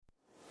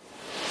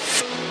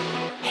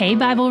Hey,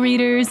 Bible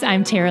readers,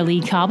 I'm Tara Lee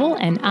Cobble,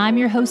 and I'm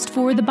your host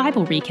for the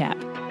Bible Recap.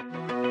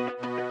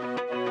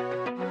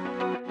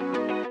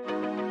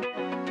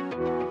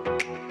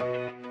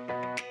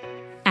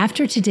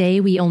 After today,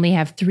 we only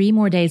have 3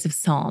 more days of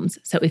Psalms,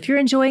 so if you're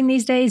enjoying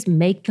these days,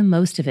 make the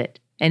most of it.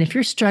 And if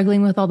you're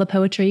struggling with all the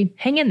poetry,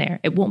 hang in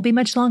there. It won't be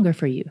much longer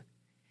for you.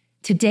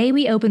 Today,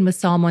 we open with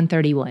Psalm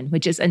 131,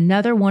 which is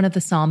another one of the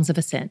Psalms of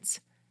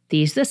Ascents.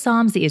 These are the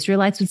Psalms the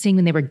Israelites would sing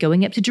when they were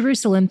going up to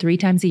Jerusalem 3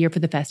 times a year for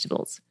the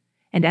festivals.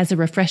 And as a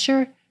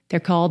refresher, they're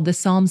called the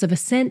Psalms of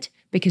Ascent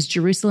because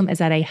Jerusalem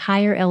is at a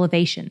higher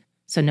elevation.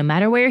 So no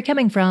matter where you're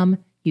coming from,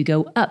 you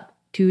go up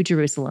to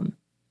Jerusalem.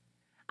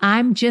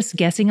 I'm just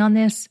guessing on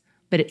this,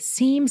 but it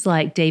seems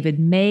like David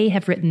may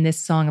have written this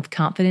song of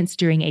confidence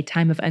during a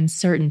time of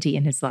uncertainty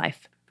in his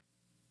life.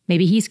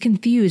 Maybe he's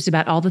confused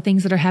about all the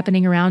things that are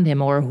happening around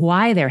him or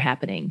why they're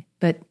happening.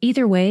 But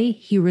either way,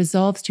 he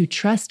resolves to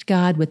trust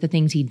God with the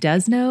things he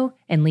does know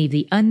and leave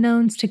the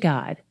unknowns to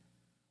God.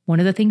 One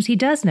of the things he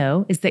does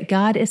know is that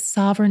God is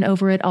sovereign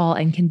over it all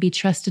and can be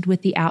trusted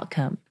with the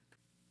outcome.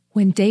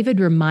 When David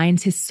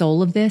reminds his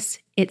soul of this,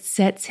 it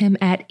sets him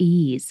at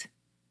ease.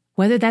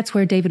 Whether that's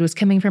where David was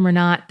coming from or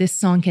not, this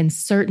song can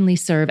certainly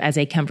serve as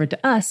a comfort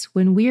to us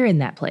when we're in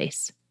that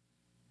place.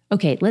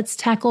 Okay, let's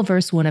tackle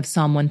verse 1 of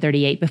Psalm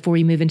 138 before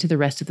we move into the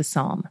rest of the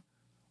psalm.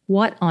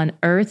 What on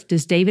earth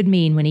does David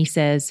mean when he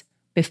says,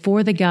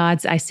 "Before the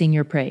gods I sing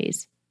your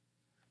praise"?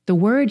 The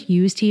word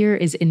used here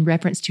is in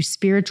reference to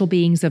spiritual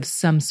beings of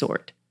some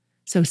sort.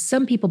 So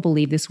some people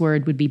believe this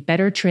word would be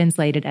better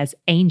translated as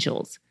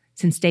angels,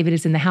 since David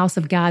is in the house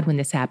of God when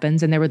this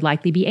happens and there would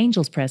likely be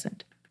angels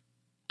present.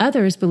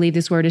 Others believe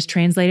this word is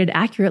translated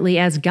accurately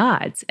as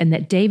gods, and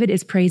that David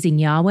is praising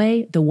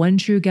Yahweh, the one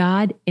true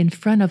God, in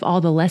front of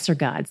all the lesser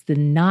gods, the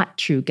not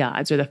true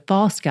gods or the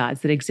false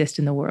gods that exist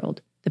in the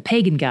world, the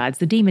pagan gods,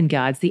 the demon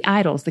gods, the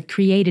idols, the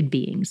created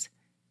beings.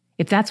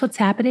 If that's what's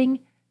happening,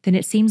 then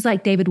it seems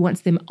like David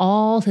wants them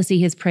all to see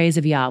his praise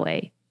of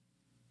Yahweh.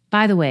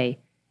 By the way,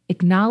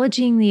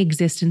 acknowledging the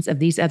existence of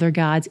these other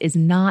gods is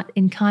not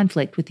in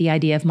conflict with the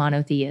idea of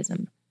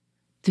monotheism.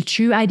 The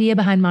true idea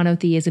behind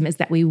monotheism is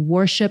that we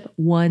worship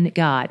one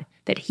God,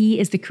 that he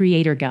is the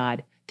creator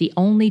God, the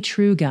only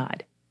true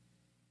God.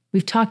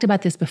 We've talked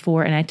about this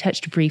before, and I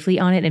touched briefly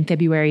on it in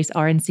February's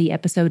RNC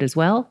episode as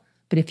well,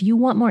 but if you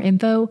want more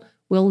info,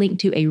 we'll link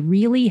to a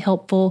really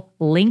helpful,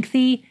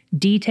 lengthy,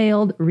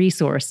 detailed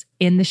resource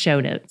in the show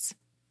notes.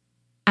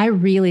 I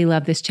really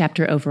love this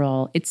chapter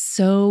overall. It's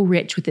so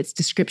rich with its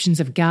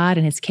descriptions of God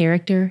and his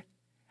character.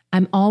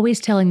 I'm always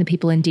telling the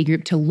people in D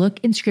Group to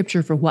look in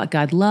Scripture for what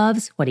God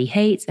loves, what he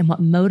hates, and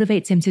what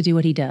motivates him to do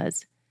what he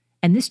does.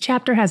 And this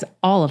chapter has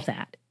all of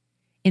that.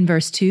 In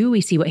verse 2,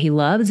 we see what he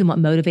loves and what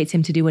motivates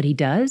him to do what he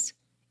does.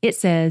 It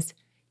says,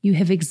 "You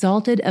have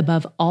exalted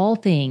above all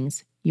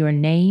things your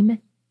name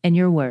and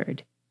your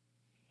word."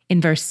 In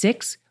verse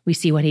 6, we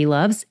see what he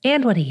loves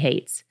and what he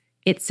hates.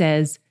 It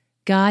says,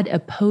 "God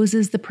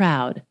opposes the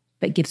proud,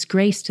 but gives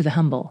grace to the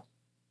humble."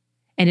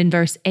 And in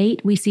verse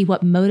 8, we see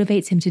what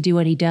motivates him to do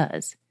what he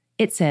does.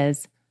 It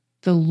says,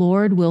 "The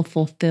Lord will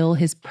fulfill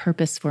his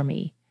purpose for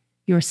me.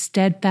 Your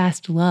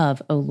steadfast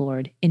love, O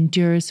Lord,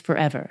 endures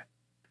forever."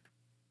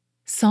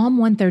 Psalm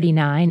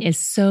 139 is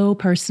so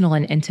personal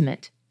and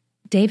intimate.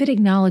 David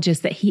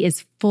acknowledges that he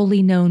is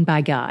fully known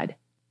by God,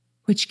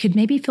 which could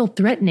maybe feel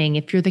threatening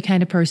if you're the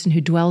kind of person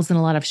who dwells in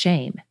a lot of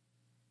shame.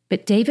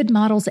 But David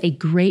models a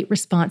great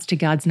response to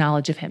God's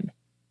knowledge of him.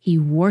 He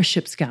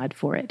worships God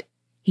for it.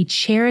 He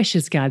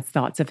cherishes God's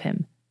thoughts of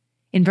him.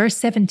 In verse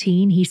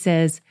 17, he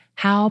says,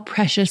 "How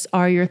precious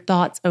are your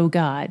thoughts, O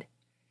God."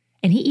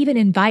 And he even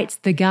invites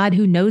the God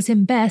who knows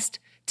him best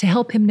to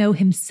help him know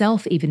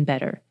himself even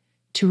better,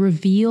 to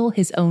reveal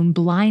his own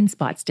blind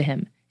spots to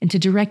him and to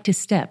direct his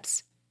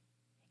steps.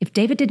 If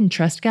David didn't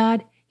trust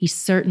God, he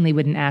certainly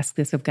wouldn't ask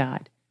this of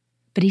God.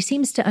 But he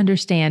seems to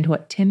understand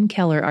what Tim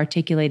Keller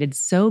articulated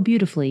so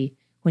beautifully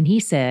when he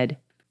said,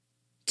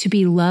 "To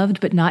be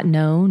loved but not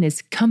known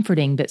is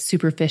comforting but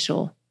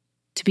superficial.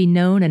 To be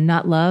known and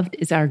not loved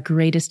is our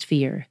greatest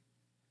fear.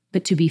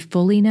 But to be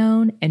fully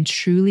known and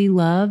truly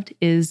loved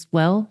is,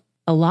 well,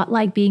 a lot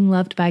like being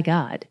loved by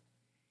God.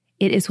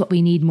 It is what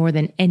we need more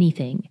than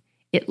anything.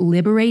 It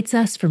liberates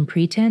us from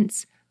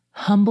pretense,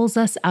 humbles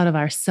us out of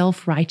our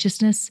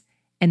self-righteousness,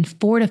 and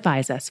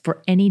fortifies us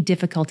for any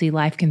difficulty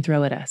life can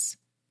throw at us."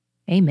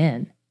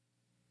 Amen.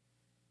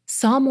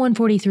 Psalm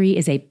 143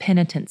 is a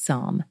penitent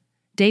psalm.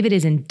 David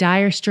is in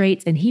dire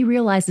straits, and he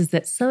realizes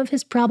that some of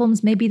his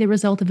problems may be the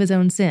result of his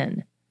own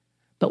sin.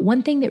 But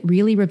one thing that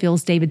really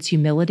reveals David's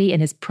humility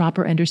and his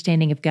proper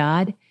understanding of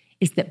God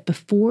is that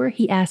before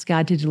he asked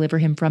God to deliver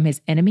him from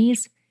his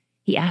enemies,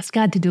 he asked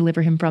God to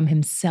deliver him from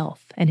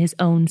himself and his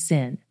own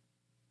sin.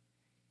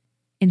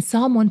 In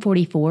Psalm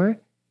 144,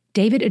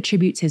 David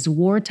attributes his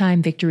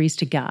wartime victories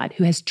to God,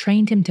 who has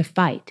trained him to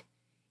fight.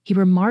 He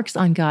remarks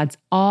on God's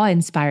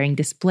awe-inspiring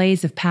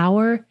displays of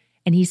power,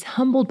 and he's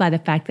humbled by the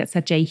fact that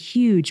such a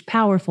huge,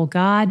 powerful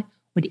God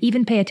would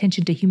even pay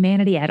attention to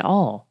humanity at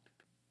all.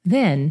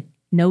 Then,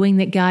 knowing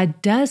that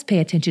God does pay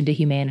attention to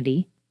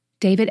humanity,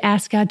 David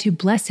asked God to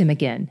bless him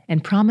again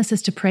and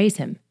promises to praise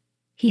him.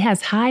 He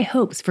has high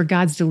hopes for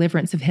God's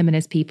deliverance of him and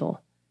his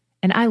people.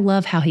 And I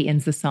love how he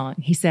ends the song.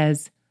 He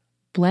says,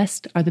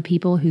 "Blessed are the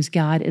people whose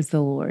God is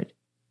the Lord."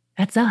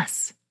 That's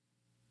us.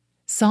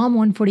 Psalm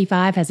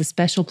 145 has a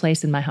special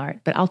place in my heart,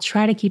 but I'll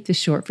try to keep this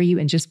short for you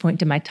and just point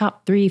to my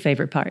top 3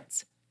 favorite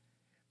parts.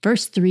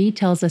 Verse 3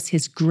 tells us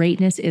his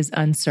greatness is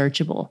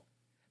unsearchable.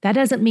 That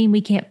doesn't mean we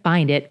can't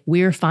find it,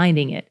 we're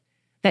finding it.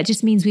 That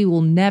just means we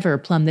will never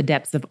plumb the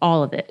depths of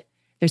all of it.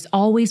 There's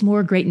always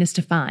more greatness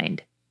to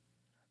find.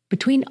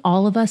 Between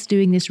all of us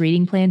doing this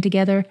reading plan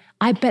together,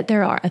 I bet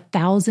there are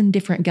 1,000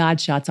 different God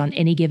shots on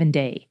any given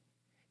day.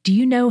 Do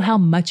you know how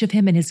much of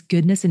him and his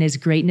goodness and his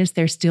greatness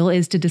there still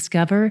is to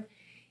discover?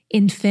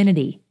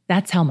 Infinity,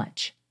 that's how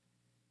much.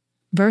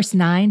 Verse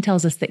 9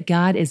 tells us that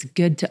God is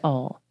good to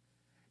all.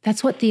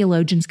 That's what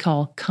theologians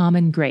call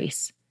common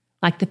grace,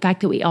 like the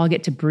fact that we all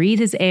get to breathe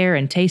his air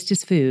and taste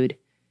his food.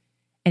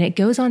 And it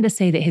goes on to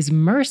say that his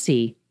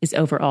mercy is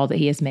over all that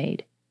he has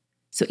made.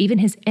 So even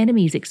his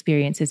enemies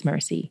experience his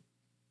mercy.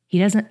 He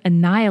doesn't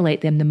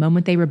annihilate them the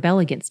moment they rebel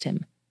against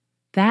him.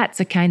 That's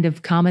a kind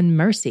of common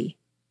mercy.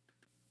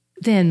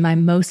 Then my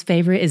most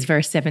favorite is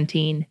verse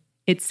 17.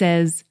 It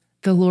says,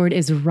 "The Lord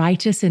is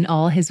righteous in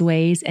all his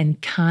ways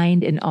and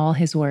kind in all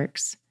his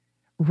works."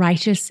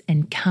 Righteous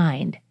and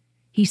kind.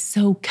 He's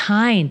so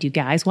kind, you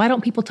guys. Why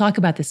don't people talk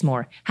about this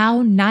more?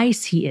 How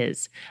nice he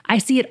is. I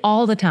see it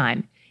all the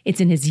time. It's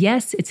in his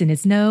yes, it's in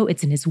his no,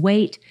 it's in his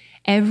wait.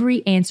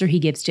 Every answer he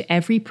gives to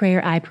every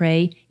prayer I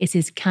pray is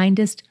his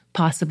kindest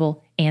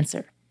possible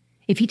answer.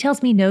 If he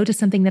tells me no to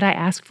something that I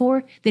ask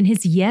for, then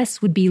his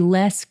yes would be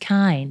less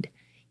kind.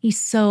 He's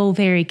so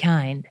very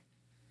kind.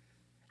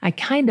 I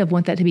kind of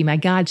want that to be my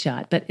God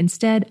shot, but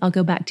instead I'll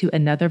go back to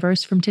another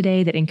verse from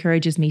today that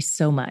encourages me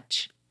so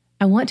much.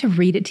 I want to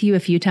read it to you a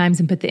few times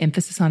and put the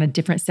emphasis on a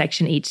different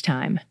section each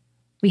time.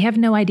 We have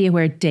no idea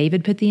where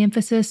David put the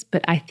emphasis,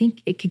 but I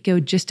think it could go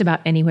just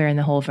about anywhere in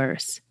the whole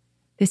verse.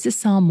 This is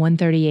Psalm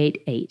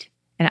 138:8,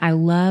 and I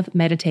love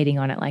meditating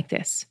on it like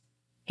this.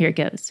 Here it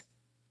goes.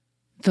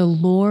 The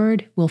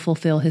Lord will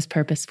fulfill his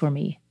purpose for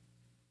me.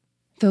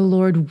 The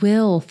Lord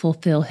will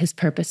fulfill his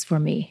purpose for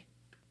me.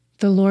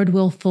 The Lord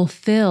will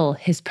fulfill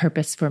his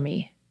purpose for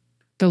me.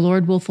 The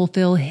Lord will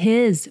fulfill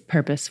his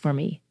purpose for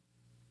me.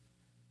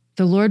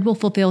 The Lord will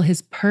fulfill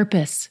his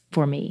purpose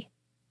for me.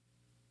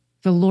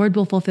 The Lord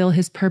will fulfill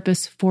his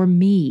purpose for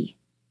me.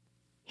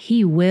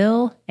 He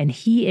will, and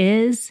he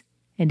is,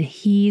 and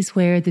he's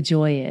where the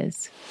joy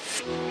is.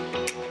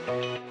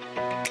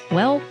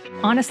 Well,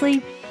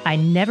 honestly, I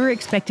never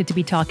expected to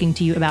be talking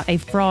to you about a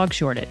frog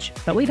shortage,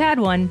 but we've had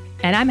one,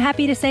 and I'm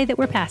happy to say that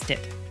we're past it.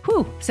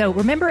 Whew. So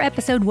remember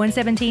episode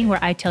 117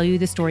 where I tell you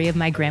the story of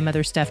my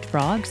grandmother's stuffed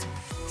frogs?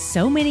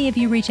 So many of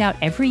you reach out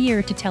every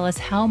year to tell us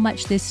how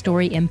much this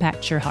story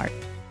impacts your heart.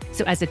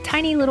 So as a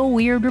tiny little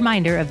weird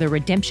reminder of the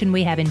redemption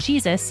we have in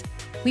Jesus,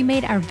 we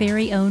made our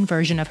very own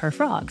version of her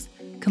frogs,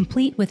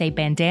 complete with a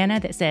bandana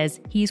that says,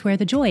 "He's where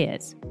the joy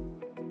is."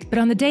 But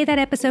on the day that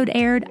episode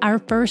aired, our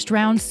first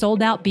round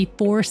sold out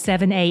before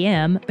 7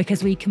 a.m.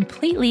 because we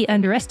completely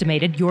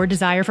underestimated your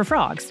desire for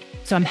frogs.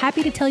 So I'm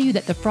happy to tell you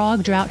that the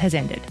frog drought has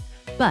ended.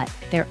 But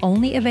they're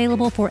only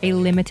available for a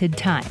limited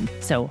time,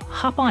 so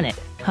hop on it.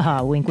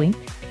 Haha, wink wink.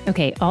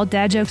 Okay, all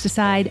dad jokes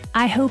aside,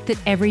 I hope that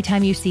every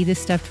time you see this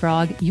stuffed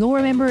frog, you'll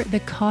remember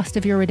the cost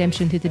of your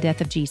redemption through the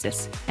death of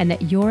Jesus, and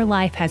that your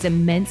life has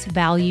immense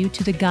value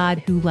to the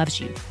God who loves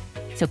you.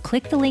 So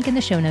click the link in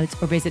the show notes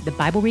or visit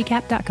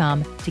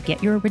thebiblerecap.com to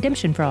get your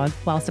redemption frog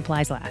while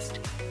supplies last.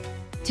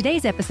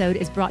 Today's episode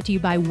is brought to you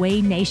by Way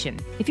Nation.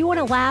 If you want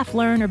to laugh,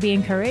 learn, or be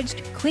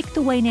encouraged, click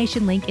the Way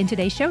Nation link in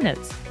today's show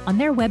notes. On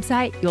their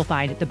website, you'll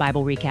find the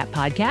Bible Recap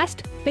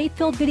podcast,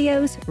 faith-filled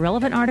videos,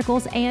 relevant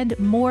articles, and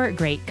more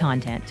great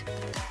content.